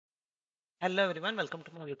Hello everyone, welcome to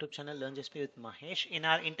my YouTube channel Learn GCP with Mahesh. In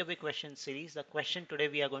our interview question series, the question today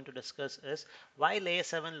we are going to discuss is why layer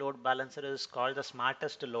 7 load balancer is called the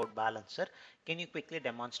smartest load balancer. Can you quickly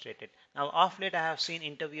demonstrate it? Now of late I have seen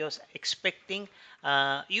interviewers expecting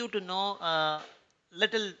you to know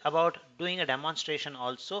little about doing a demonstration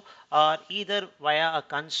also, or either via a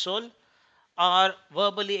console or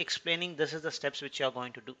verbally explaining this is the steps which you are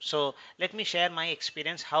going to do. So let me share my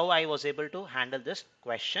experience how I was able to handle this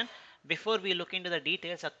question. Before we look into the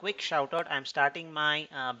details, a quick shout out. I'm starting my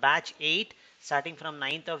batch 8 starting from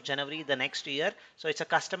 9th of January the next year. So it's a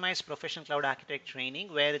customized professional cloud architect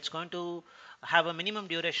training where it's going to have a minimum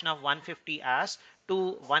duration of 150 hours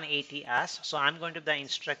to 180 hours. So I'm going to be the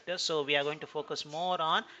instructor. So we are going to focus more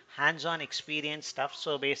on hands-on experience stuff.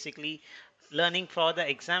 So basically learning for the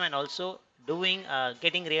exam and also doing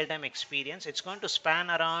getting real-time experience. It's going to span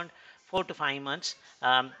around 4 to 5 months.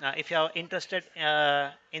 If you are interested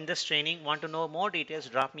in this training, want to know more details,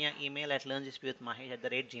 drop me an email at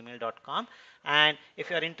learnthis@gmail.com. And if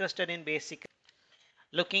you are interested in basic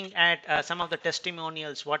looking at some of the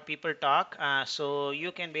testimonials, what people talk, so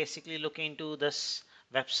you can basically look into this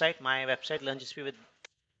website, my website,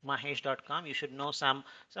 learnthis@mahesh.com. You should know some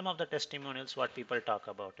of the testimonials, what people talk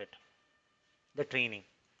about it, the training.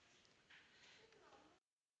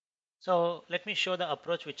 So let me show the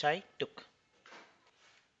approach which I took.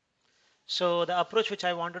 So the approach which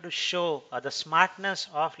I wanted to show the smartness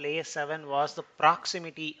of layer 7 was the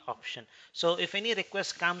proximity option. So if any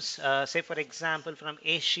request comes, say for example from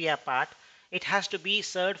Asia part, it has to be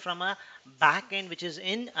served from a backend which is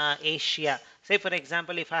in Asia. Say for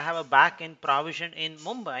example, if I have a backend provision in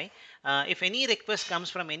Mumbai, if any request comes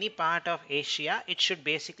from any part of Asia, it should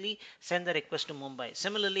basically send the request to Mumbai.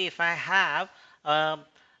 Similarly, if I have um,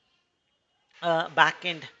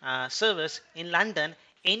 backend service in London,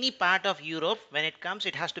 any part of Europe, when it comes,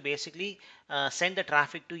 it has to basically send the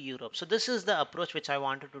traffic to Europe. So this is the approach which I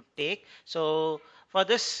wanted to take. So for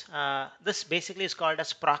this, this basically is called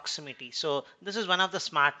as proximity. So this is one of the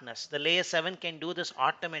smartness. The layer 7 can do this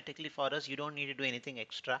automatically for us. You don't need to do anything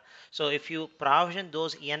extra. So if you provision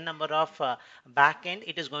those n number of backend,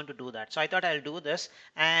 it is going to do that. So I thought I'll do this.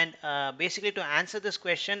 And basically to answer this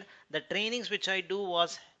question, the trainings which I do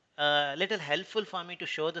was little helpful for me to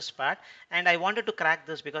show this part, and I wanted to crack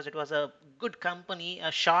this because it was a good company,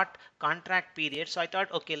 a short contract period. So I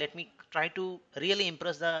thought, okay, let me try to really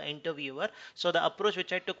impress the interviewer. So the approach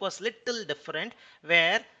which I took was little different,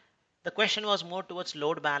 where the question was more towards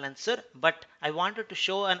load balancer, but I wanted to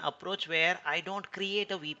show an approach where I don't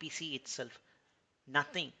create a VPC itself.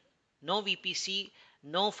 Nothing. No VPC,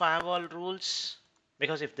 no firewall rules,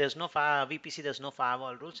 because if there's no VPC, there's no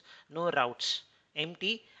firewall rules, no routes,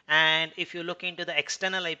 empty. And if you look into the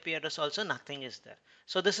external IP address also, nothing is there.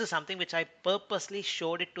 So this is something which I purposely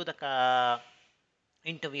showed it to the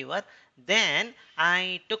interviewer. Then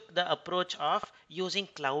I took the approach of using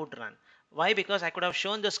Cloud Run. Why? Because I could have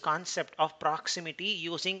shown this concept of proximity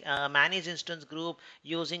using managed instance group,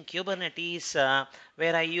 using Kubernetes,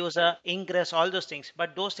 where I use ingress, all those things.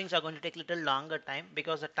 But those things are going to take a little longer time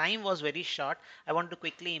because the time was very short. I want to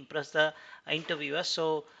quickly impress the interviewer.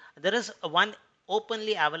 So there is one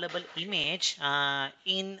openly available image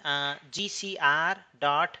in GCR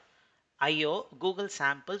dot IO Google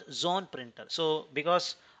samples zone printer. So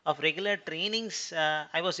because of regular trainings,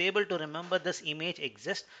 I was able to remember this image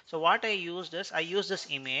exists. So what I used is I used this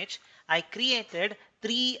image. I created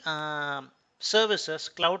three services,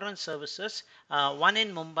 cloud run services, one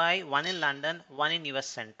in Mumbai, one in London, one in US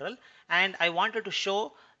Central. And I wanted to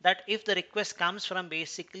show that if the request comes from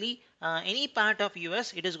basically any part of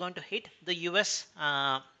US, it is going to hit the US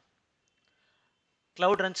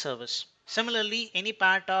cloud run service. Similarly, any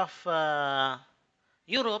part of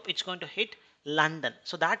Europe, it's going to hit London.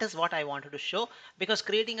 So that is what I wanted to show, because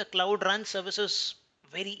creating a cloud run service is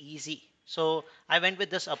very easy. So I went with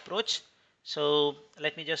this approach. So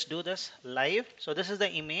let me just do this live. So this is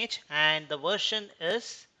the image and the version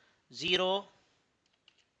is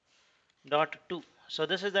 0.2. So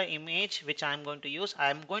this is the image which I'm going to use.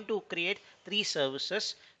 I'm going to create three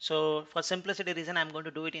services. So for simplicity reason, I'm going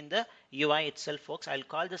to do it in the UI itself, folks. I'll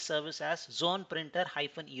call this service as zone printer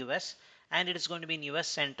 -us, and it is going to be in US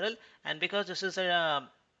Central. And because this is a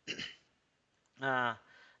uh,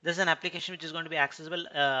 this is an application which is going to be accessible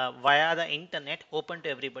via the internet, open to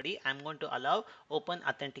everybody. I'm going to allow open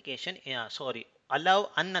authentication, allow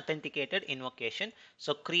unauthenticated invocation.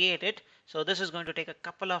 So create it. So this is going to take a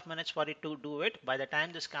couple of minutes for it to do it. By the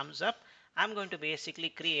time this comes up, I'm going to basically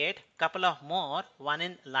create a couple of more, one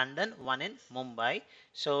in London, one in Mumbai.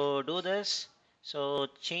 So do this. So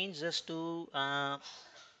change this to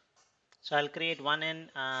So I'll create one in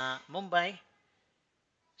Mumbai.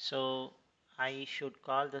 So I should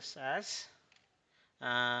call this as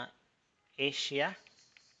uh, Asia.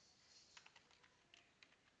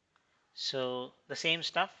 So the same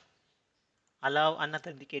stuff, allow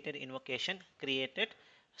unauthenticated invocation, create it.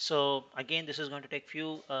 So again, this is going to take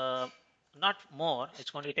few, not more,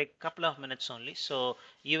 it's going to take a couple of minutes only. So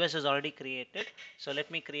US is already created. So let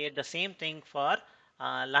me create the same thing for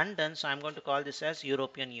London. So I'm going to call this as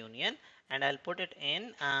European Union, and I'll put it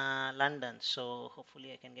in London. So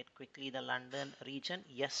hopefully I can get quickly the London region.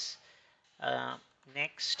 Yes. uh,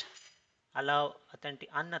 Next, allow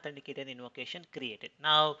unauthenticated invocation created.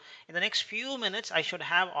 Now in the next few minutes I should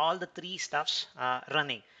have all the three stuffs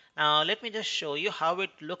running. Now let me just show you how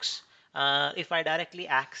it looks if I directly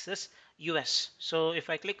access US. So if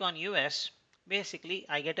I click on US, basically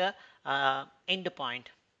I get a endpoint.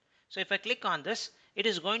 So if I click on this, it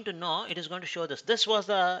is going to know, it is going to show this. This was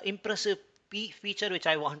the impressive feature which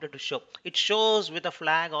I wanted to show. It shows with a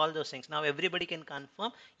flag all those things. Now everybody can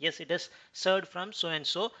confirm, yes, it is served from so and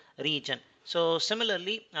so region. So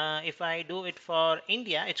similarly, if I do it for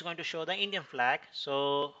India, it's going to show the Indian flag.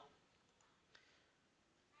 So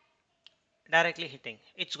directly hitting,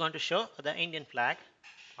 it's going to show the Indian flag.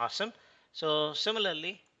 Awesome. So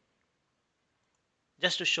similarly,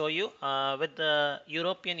 just to show you with the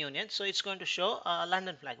European Union, so it's going to show a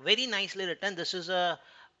London flag, very nicely written. This is a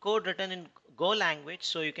code written in Go language,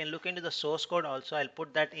 so you can look into the source code also. I'll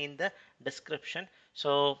put that in the description.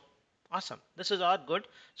 So awesome, this is all good.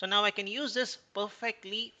 So now I can use this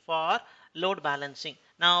perfectly for load balancing.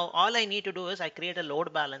 Now all I need to do is I create a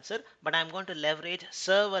load balancer, but I'm going to leverage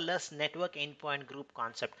serverless network endpoint group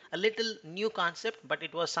concept, a little new concept, but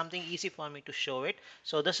it was something easy for me to show it.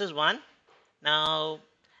 So this is one. Now,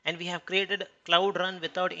 and we have created Cloud Run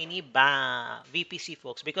without any VPC,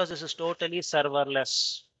 folks, because this is totally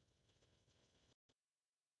serverless.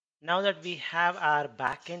 Now that we have our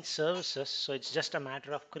backend services, so it's just a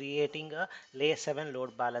matter of creating a layer 7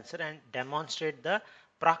 load balancer and demonstrate the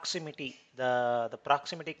proximity, the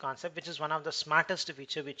proximity concept, which is one of the smartest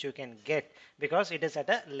feature which you can get, because it is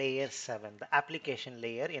at a layer 7, the application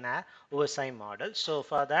layer in our OSI model. So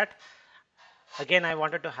for that, again, I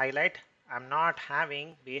wanted to highlight, I'm not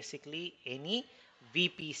having basically any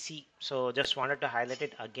VPC. So just wanted to highlight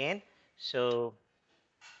it again. So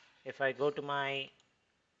if I go to my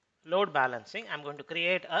load balancing, I'm going to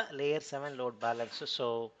create a layer 7 load balancer.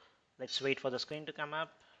 So let's wait for the screen to come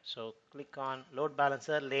up. So click on load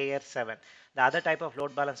balancer layer 7. The other type of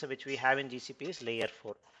load balancer which we have in GCP is layer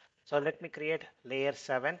 4. So let me create layer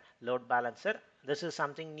 7 load balancer. This is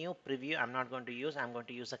something new preview. I'm not going to use. I'm going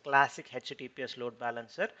to use a classic HTTPS load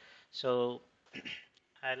balancer. So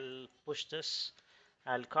I'll push this.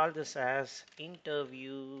 I'll call this as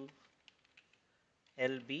interview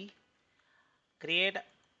LB. Create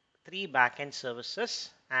 3 backend services,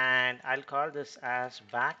 and I'll call this as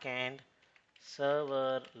backend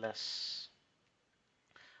serverless.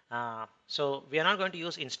 So we are not going to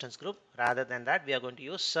use instance group. Rather than that, we are going to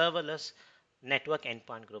use serverless network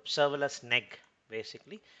endpoint group, serverless neg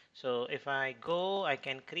basically. So if I go, I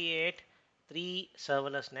can create 3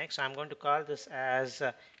 serverless negs. So I'm going to call this as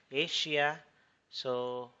Asia.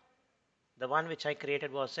 So the one which I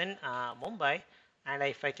created was in Mumbai, and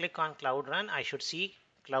if I click on Cloud Run, I should see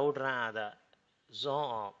Cloud Run, the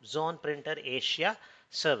zone printer Asia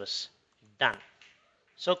service. Done.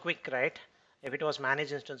 So quick, right? If it was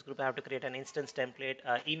managed instance group, I have to create an instance template,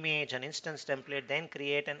 image, an instance template, then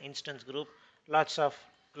create an instance group, lots of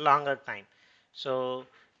longer time. So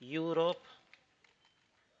Europe,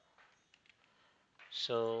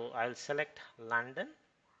 so I'll select London.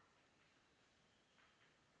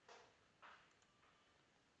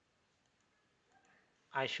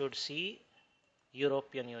 I should see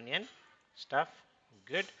European Union stuff,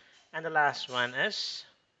 good. And the last one is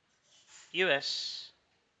US.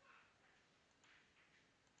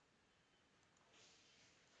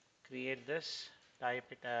 Create this, type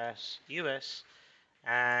it as US,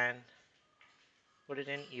 and put it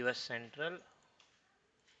in US Central,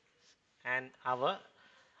 and our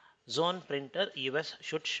zone printer US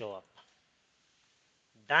should show up.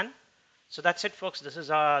 Done. So that's it, folks. This is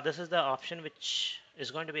the option which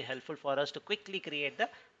is going to be helpful for us to quickly create the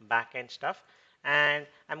backend stuff, and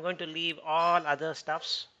I'm going to leave all other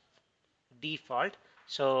stuffs default.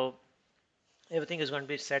 So everything is going to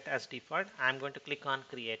be set as default. I'm going to click on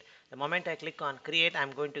create. The moment I click on create,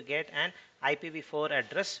 I'm going to get an IPv4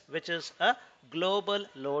 address, which is a global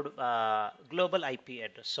global IP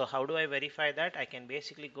address. So how do I verify that? I can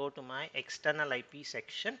basically go to my external IP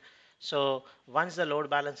section. So once the load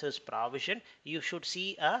balancer is provisioned, you should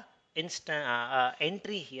see a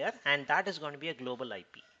entry here, and that is going to be a global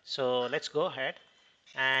IP. So let's go ahead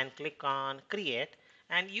and click on create,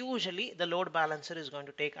 and usually the load balancer is going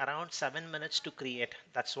to take around 7 minutes to create.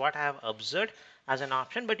 That's what I have observed as an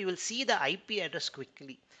option, but you will see the IP address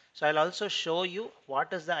quickly. So I'll also show you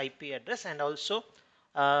what is the IP address, and also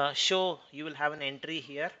show you will have an entry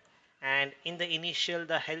here, and in the initial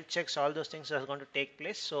the health checks, all those things are going to take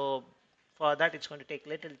place. So for that it's going to take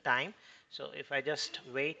little time. So if I just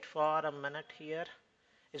wait for a minute here,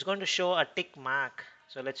 it's going to show a tick mark.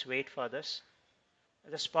 So let's wait for this.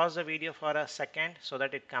 Just pause the video for a second so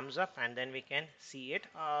that it comes up, and then we can see it.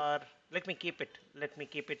 Or let me keep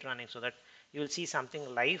it running so that you will see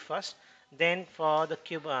something live first. Then for the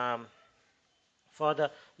for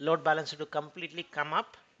the load balancer to completely come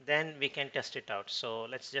up, then we can test it out. So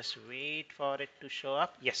let's just wait for it to show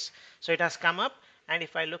up. Yes, so it has come up, and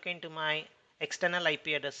if I look into my external IP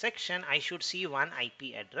address section, I should see one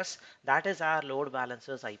IP address. That is our load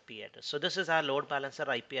balancer's IP address. So this is our load balancer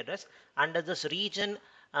IP address. Under this region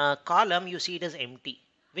column, you see it is empty,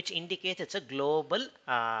 which indicates it's a global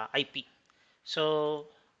IP. So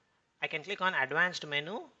I can click on advanced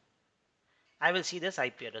menu. I will see this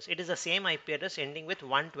IP address. It is the same IP address ending with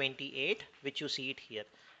 128, which you see it here.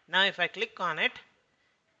 Now if I click on it,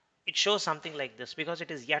 it shows something like this because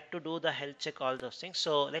it is yet to do the health check, all those things.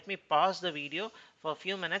 So let me pause the video for a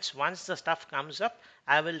few minutes. Once the stuff comes up,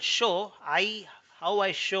 I will show how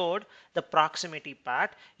I showed the proximity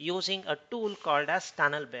part using a tool called as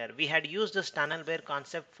tunnel bear. We had used this tunnel bear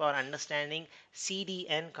concept for understanding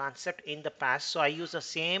CDN concept in the past. So I use the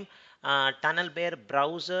same tunnel bear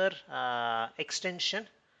browser extension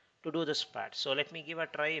to do this part. So let me give a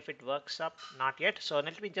try if it works up. Not yet. So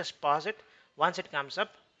let me just pause it. Once it comes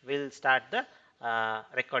up, we'll start the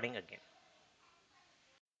recording again.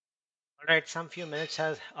 All right, some few minutes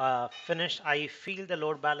has finished. I feel the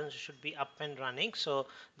load balancer should be up and running. So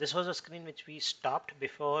this was a screen which we stopped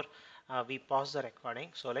before we paused the recording.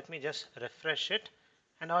 So let me just refresh it,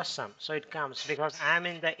 and awesome. So it comes because I'm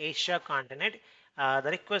in the Asia continent. The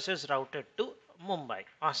request is routed to Mumbai.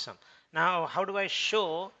 Awesome. Now, how do I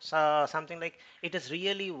show something like it is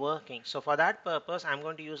really working? So for that purpose, I'm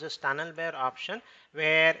going to use this tunnel bear option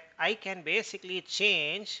where I can basically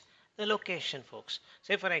change the location, folks.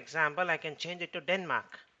 Say for example, I can change it to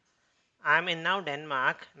Denmark. I'm in now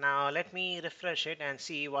Denmark. Now let me refresh it and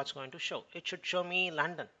see what's going to show. It should show me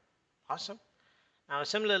London. Awesome. Now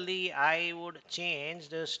similarly, I would change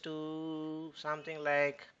this to something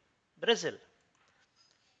like Brazil.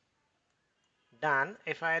 Done.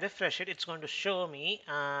 If I refresh it, it's going to show me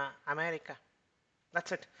America.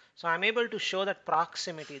 That's it. So I'm able to show that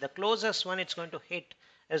proximity. The closest one it's going to hit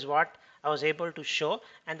is what I was able to show.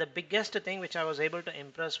 And the biggest thing which I was able to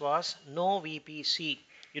impress was no VPC.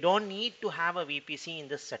 You don't need to have a VPC in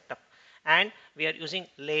this setup. And we are using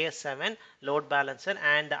layer 7 load balancer,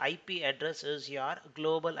 and the IP address is your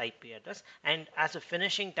global IP address. And as a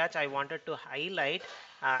finishing touch, I wanted to highlight,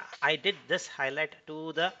 I did this highlight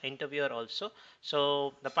to the interviewer also.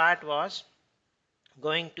 So the part was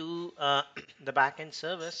going to the backend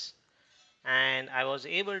service, and I was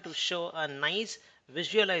able to show a nice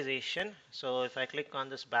visualization. So if I click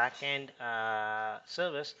on this backend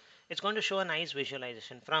service, it's going to show a nice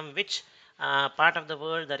visualization from which part of the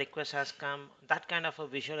world the request has come. That kind of a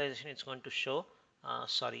visualization it's going to show.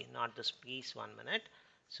 Sorry, not this piece. 1 minute.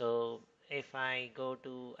 So if I go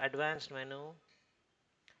to advanced menu,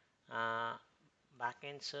 uh,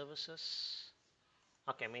 backend services.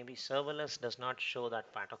 Okay, maybe serverless does not show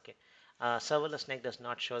that part. Okay, serverless neck does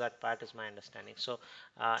not show that part is my understanding. So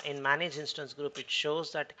in manage instance group, it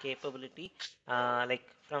shows that capability, like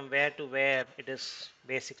from where to where it is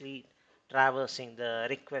basically traversing the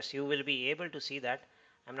request. You will be able to see that.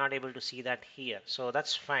 I'm not able to see that here. So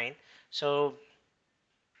that's fine. So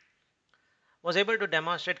was able to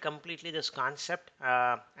demonstrate completely this concept,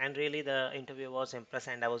 and really the interview was impressed,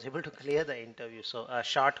 and I was able to clear the interview. So a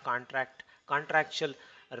short contractual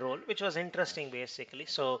role, which was interesting basically.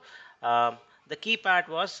 So the key part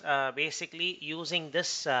was basically using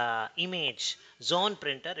this image zone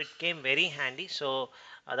printer. It came very handy. So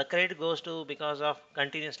the credit goes to, because of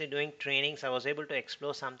continuously doing trainings, I was able to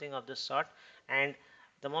explore something of this sort. And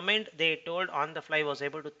the moment they told on the fly, was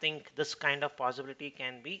able to think this kind of possibility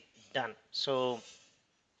can be done. So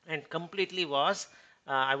and completely was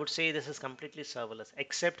I would say this is completely serverless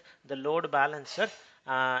except the load balancer.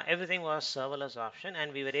 Everything was serverless option,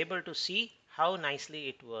 and we were able to see how nicely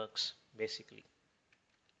it works basically.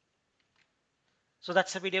 So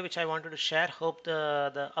that's the video which I wanted to share. Hope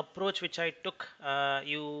the approach which I took,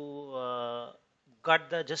 you got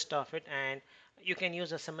the gist of it, and you can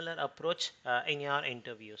use a similar approach in your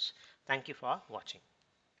interviews. Thank you for watching.